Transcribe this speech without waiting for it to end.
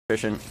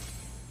efficient.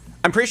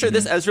 I'm pretty sure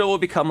this Ezreal will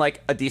become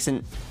like a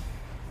decent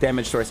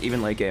damage source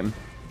even late game.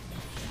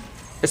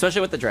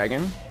 Especially with the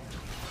dragon.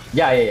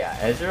 Yeah.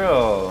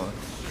 Ezreal,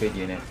 good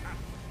unit.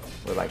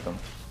 We like them.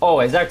 Oh,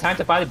 is there time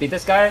to finally beat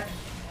this guy?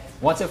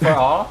 Once and for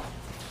all?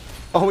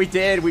 Oh, we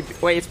did.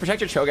 Wait, it's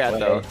Protector Cho'Gath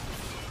though.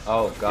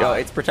 Oh god. Yo,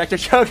 it's Protector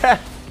Cho'Gath.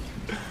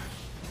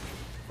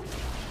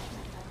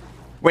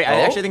 Wait,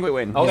 I actually think we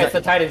win. Okay, it's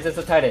the Titans. It's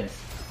the Titans.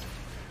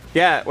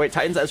 Yeah, wait,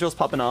 Titans Ezreal's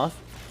popping off.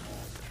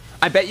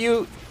 I bet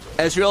you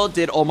Ezreal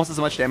did almost as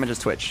much damage as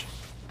Twitch.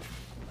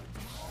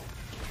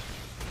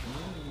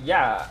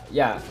 Yeah.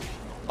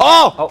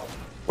 Oh!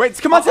 Wait,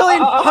 come on, Tillian!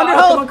 100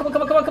 health! Come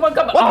on.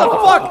 What the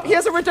fuck? He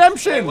has a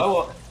redemption!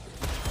 Whoa.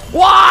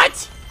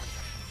 What?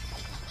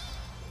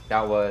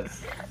 That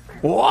was...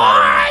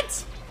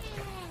 What?